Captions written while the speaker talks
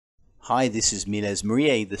Hi, this is Miles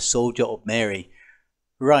Marie, the Soldier of Mary.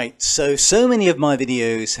 Right, so many of my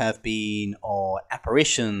videos have been on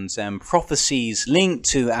apparitions and prophecies linked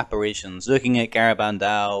to apparitions, looking at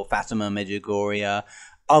Garabandal, Fatima, Medjugorje,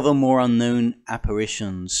 other more unknown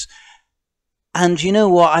apparitions. And you know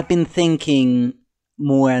what, I've been thinking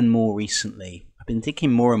more and more recently. I've been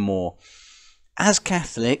thinking more and more. As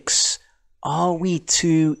Catholics, are we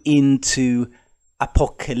too into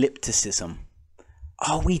apocalypticism?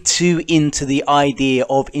 Are we too into the idea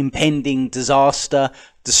of impending disaster,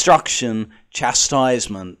 destruction,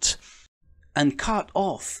 chastisement, and cut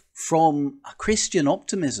off from a Christian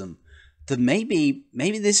optimism that maybe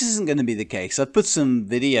this isn't going to be the case? I've put some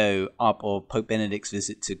video up of Pope Benedict's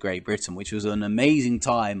visit to Great Britain, which was an amazing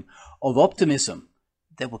time of optimism.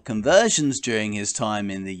 There were conversions during his time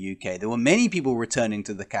in the UK. There were many people returning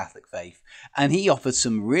to the Catholic faith, and he offered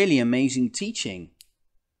some really amazing teaching.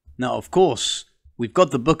 Now, of course, we've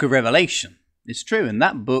got the book of Revelation. It's true, and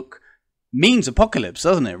that book means apocalypse,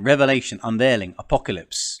 doesn't it? Revelation, unveiling,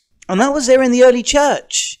 apocalypse. And that was there in the early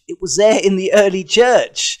church. It was there in the early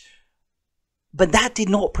church. But that did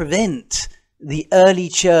not prevent the early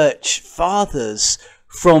church fathers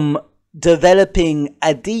from developing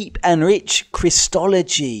a deep and rich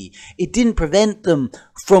Christology. It didn't prevent them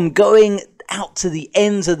from going out to the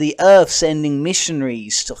ends of the earth, sending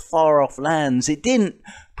missionaries to far off lands. It didn't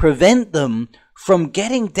prevent them from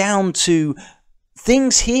getting down to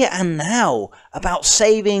things here and now about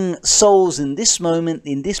saving souls in this moment,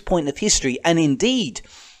 in this point of history, and indeed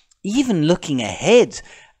even looking ahead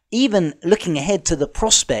to the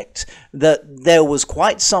prospect that there was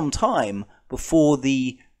quite some time before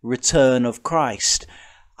the return of Christ.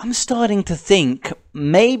 I'm starting to think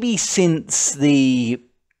maybe since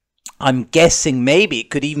I'm guessing maybe it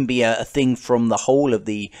could even be a thing from the whole of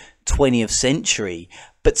the 20th century,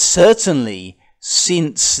 but certainly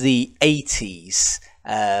since the 80s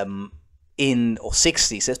or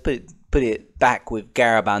 60s, let's put it back with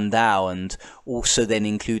Garabandal, and also then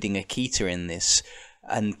including Akita in this,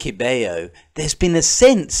 and Kibeo, there's been a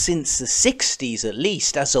sense since the 60s at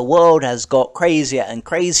least, as the world has got crazier and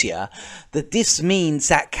crazier, that this means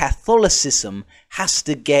that Catholicism has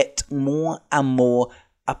to get more and more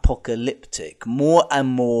apocalyptic, more and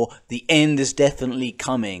more the end is definitely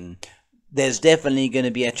coming. There's definitely going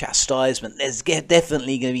to be a chastisement. There's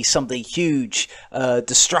definitely going to be something huge,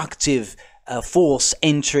 destructive force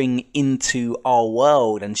entering into our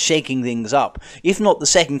world and shaking things up. If not the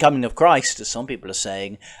second coming of Christ, as some people are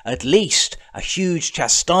saying, at least a huge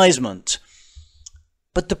chastisement.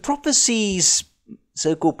 But the prophecies,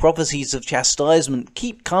 so-called prophecies of chastisement,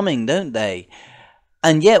 keep coming, don't they?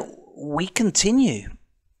 And yet we continue.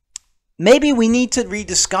 Maybe we need to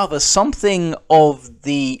rediscover something of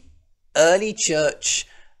the early church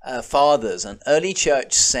fathers and early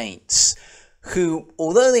church saints, who,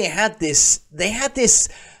 although they had this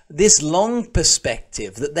long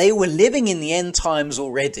perspective that they were living in the end times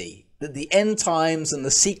already, that the end times and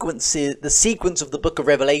the sequence of the book of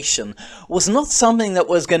Revelation was not something that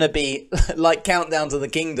was going to be like Countdown to the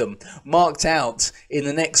Kingdom, marked out in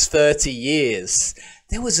the next 30 years.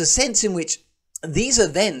 There was a sense in which these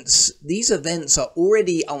events are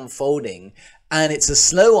already unfolding, and it's a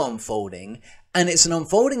slow unfolding, and it's an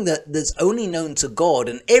unfolding that's only known to God,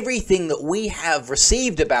 and everything that we have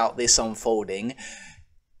received about this unfolding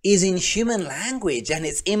is in human language, and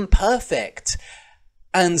it's imperfect.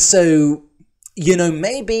 And so, you know,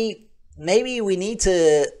 maybe we need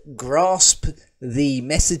to grasp the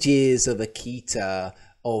messages of Akita,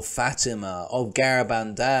 of Fatima, of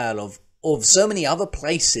Garabandal, of so many other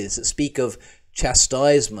places that speak of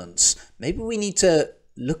chastisements. Maybe we need to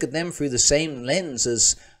look at them through the same lens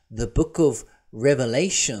as the book of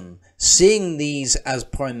Revelation, seeing these as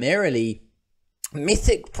primarily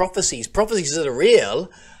mythic prophecies that are real,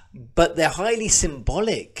 but they're highly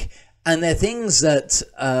symbolic, and they're things that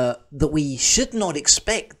we should not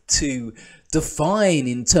expect to define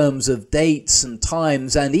in terms of dates and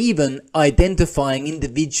times, and even identifying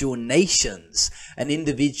individual nations and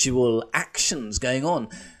individual actions going on.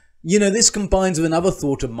 You know, this combines with another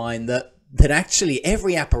thought of mine that actually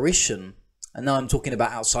every apparition, and now I'm talking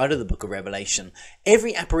about outside of the book of Revelation,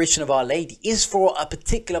 every apparition of Our Lady is for a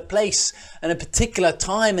particular place and a particular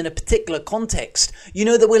time and a particular context. You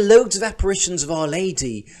know, there were loads of apparitions of Our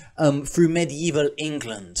Lady through medieval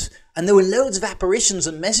England, and there were loads of apparitions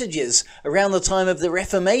and messages around the time of the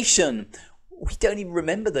Reformation. We don't even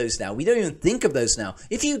remember those now. We don't even think of those now.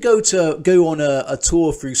 If you go on a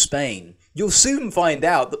tour through Spain, you'll soon find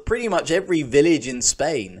out that pretty much every village in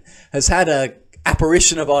Spain has had a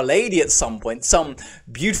apparition of Our Lady at some point, some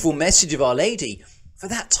beautiful message of Our Lady for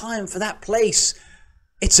that time, for that place.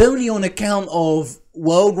 It's only on account of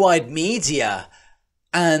worldwide media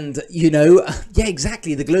and, you know, yeah,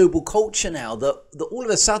 exactly, the global culture now that all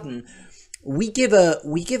of a sudden we give a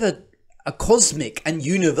cosmic and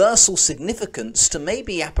universal significance to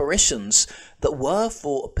maybe apparitions that were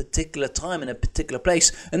for a particular time in a particular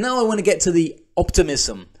place. And now I want to get to the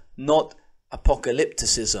optimism, not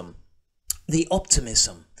apocalypticism. The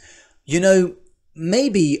optimism. You know,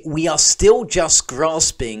 maybe we are still just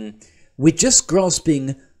grasping, we're just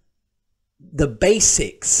grasping the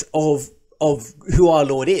basics of who our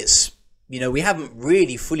Lord is. You know, we haven't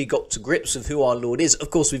really fully got to grips with who our Lord is. Of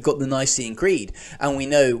course, we've got the Nicene Creed, and we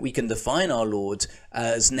know we can define our Lord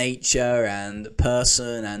as nature and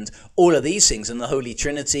person and all of these things, and the Holy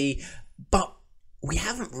Trinity, but we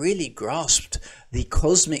haven't really grasped the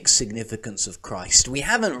cosmic significance of Christ. We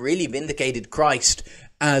haven't really vindicated Christ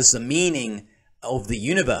as the meaning of the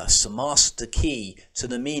universe, a master key to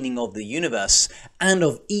the meaning of the universe and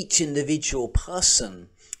of each individual person.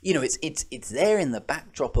 You know, it's there in the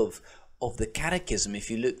backdrop of the Catechism,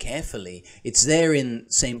 if you look carefully. It's there in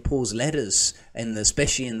St. Paul's letters, and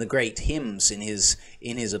especially in the great hymns in his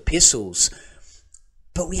epistles.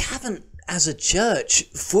 But we haven't, as a church,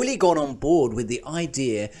 fully got on board with the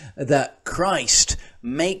idea that Christ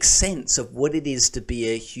makes sense of what it is to be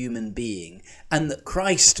a human being, and that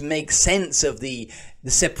Christ makes sense of the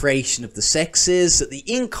separation of the sexes, that the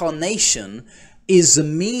incarnation is the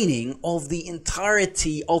meaning of the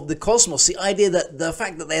entirety of the cosmos. The idea that the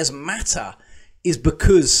fact that there's matter is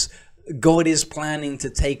because God is planning to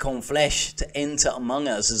take on flesh, to enter among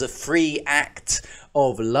us as a free act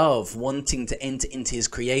of love, wanting to enter into his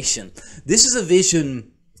creation. This is a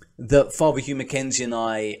vision that Father Hugh Mackenzie and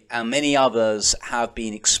I and many others have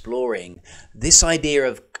been exploring. This idea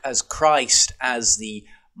of as Christ as the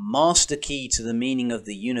master key to the meaning of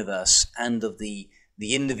the universe and of the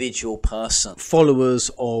individual person. Followers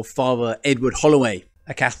of Fr Edward Holloway,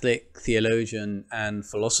 a Catholic theologian and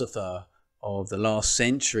philosopher of the last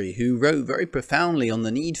century, who wrote very profoundly on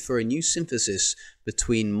the need for a new synthesis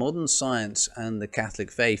between modern science and the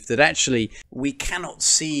Catholic faith, that actually we cannot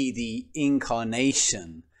see the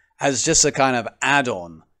incarnation as just a kind of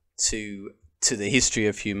add-on to the history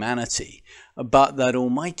of humanity, but that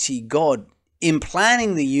Almighty God, in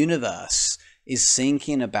planning the universe, is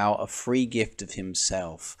thinking about a free gift of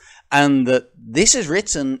himself, and that this is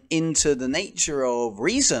written into the nature of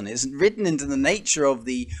reason, is written into the nature of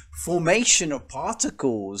the formation of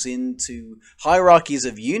particles into hierarchies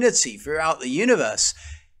of unity throughout the universe.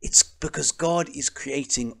 It's because God is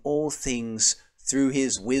creating all things through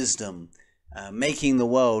his wisdom, making the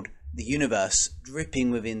world, the universe,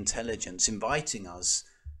 dripping with intelligence, inviting us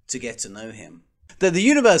to get to know him. That the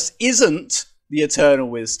universe isn't the eternal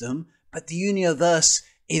wisdom, but the universe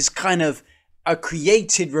is kind of a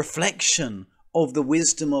created reflection of the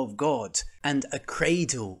wisdom of God, and a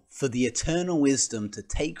cradle for the eternal wisdom to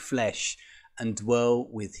take flesh and dwell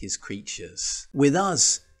with his creatures. With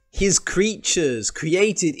us, his creatures,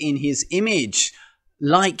 created in his image,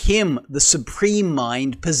 like him, the supreme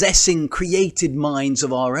mind, possessing created minds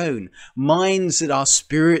of our own, minds that are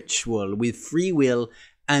spiritual, with free will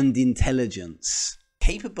and intelligence,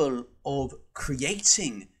 capable of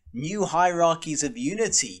creating new hierarchies of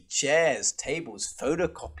unity, chairs, tables,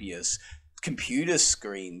 photocopiers, computer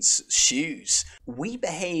screens, shoes. We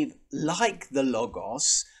behave like the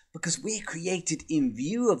Logos because we're created in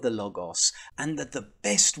view of the Logos, and that the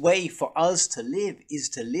best way for us to live is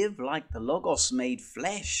to live like the Logos made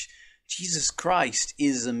flesh. Jesus Christ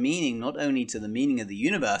is the meaning, not only to the meaning of the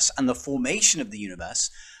universe and the formation of the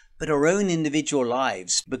universe, but our own individual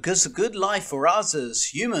lives, because the good life for us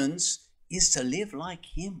as humans is to live like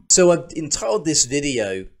him. So I've entitled this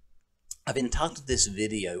video,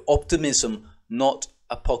 Optimism, Not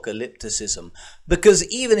Apocalypticism. Because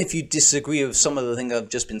even if you disagree with some of the things I've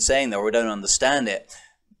just been saying there, or don't understand it,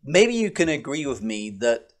 maybe you can agree with me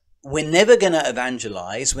that we're never going to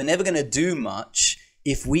evangelize, we're never going to do much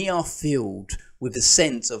if we are filled with a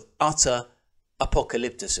sense of utter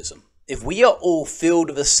apocalypticism. If we are all filled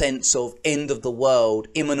with a sense of end of the world,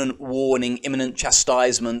 imminent warning, imminent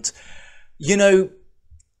chastisement, you know,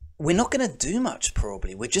 we're not going to do much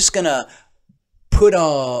probably. We're just going to put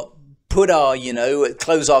our, you know,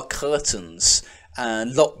 close our curtains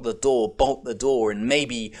and lock the door, bolt the door, and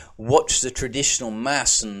maybe watch the traditional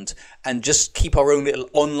mass and just keep our own little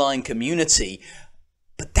online community.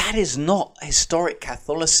 But that is not historic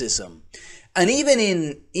Catholicism. And even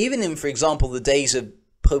in, for example, the days of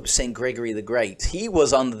Pope St. Gregory the Great, he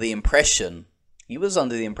was under the impression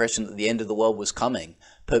that the end of the world was coming,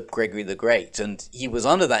 Pope Gregory the Great, and he was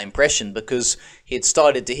under that impression because he had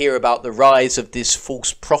started to hear about the rise of this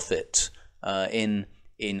false prophet in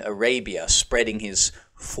in Arabia, spreading his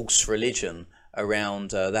false religion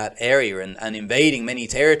around that area and invading many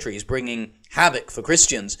territories, bringing havoc for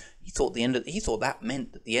Christians. He thought that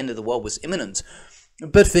meant that the end of the world was imminent.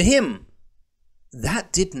 But for him,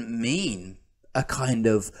 that didn't mean a kind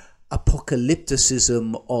of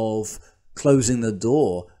apocalypticism of closing the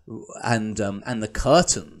door and the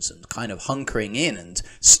curtains and kind of hunkering in and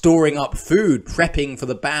storing up food, prepping for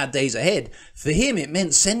the bad days ahead. For him, it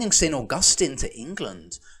meant sending St. Augustine to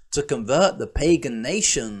England to convert the pagan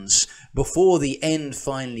nations before the end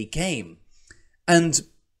finally came. And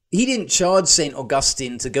he didn't charge St.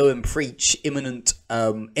 Augustine to go and preach imminent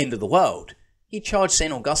end of the world. He charged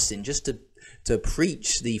St. Augustine just to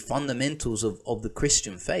preach the fundamentals of the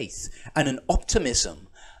Christian faith and an optimism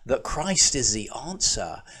that Christ is the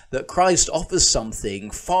answer, that Christ offers something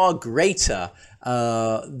far greater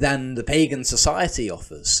than the pagan society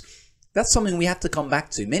offers. That's something we have to come back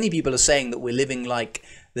to. Many people are saying that we're living like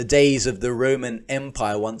the days of the Roman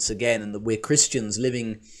Empire once again, and that we're Christians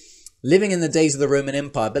living in the days of the Roman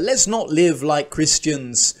Empire. But let's not live like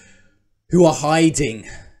Christians who are hiding.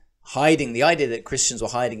 The idea that Christians were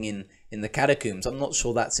hiding in the catacombs, I'm not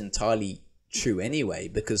sure that's entirely true anyway,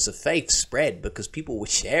 because the faith spread, because people were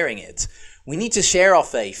sharing it. We need to share our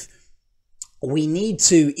faith. We need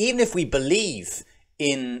to, even if we believe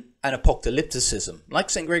in an apocalypticism, like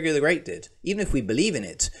St. Gregory the Great did, even if we believe in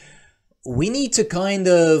it, we need to kind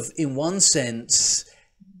of, in one sense,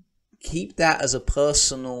 keep that as a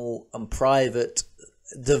personal and private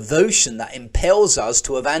devotion that impels us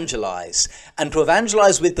to evangelize, and to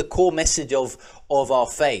evangelize with the core message of our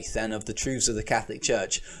faith and of the truths of the Catholic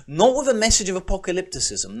Church, not with a message of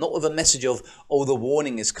apocalypticism, not with a message of, oh, the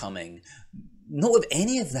warning is coming, not with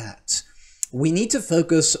any of that. We need to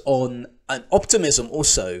focus on an optimism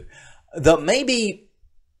also, that maybe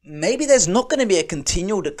there's not going to be a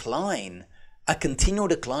continual decline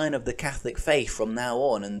of the Catholic faith from now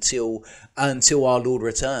on until our Lord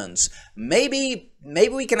returns. Maybe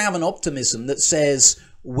we can have an optimism that says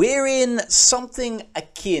we're in something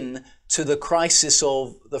akin to the crisis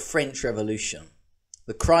of the French Revolution,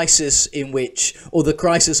 the crisis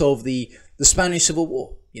of the Spanish Civil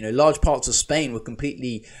War. You know, large parts of Spain were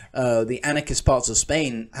completely, the anarchist parts of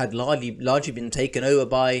Spain had largely been taken over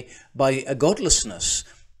by a godlessness.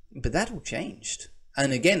 But that all changed.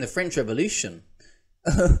 And again, the French Revolution,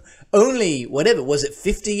 only,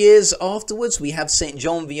 50 years afterwards, we have St.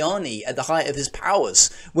 John Vianney at the height of his powers,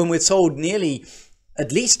 when we're told nearly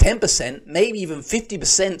at least 10%, maybe even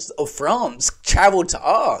 50% of France traveled to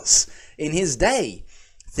ours in his day.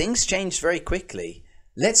 Things changed very quickly.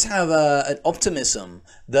 Let's have an optimism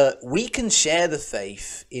that we can share the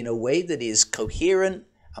faith in a way that is coherent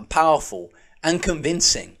and powerful and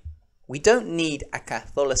convincing. We don't need a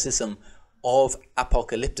Catholicism of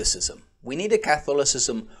apocalypticism. We need a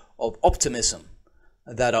Catholicism of optimism,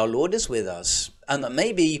 that our Lord is with us, and that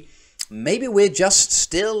maybe we're just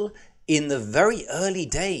still in the very early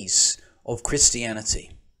days of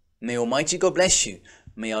Christianity. May Almighty God bless you.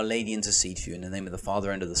 May Our Lady intercede for you. In the name of the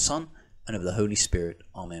Father, and of the Son, and of the Holy Spirit.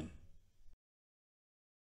 Amen.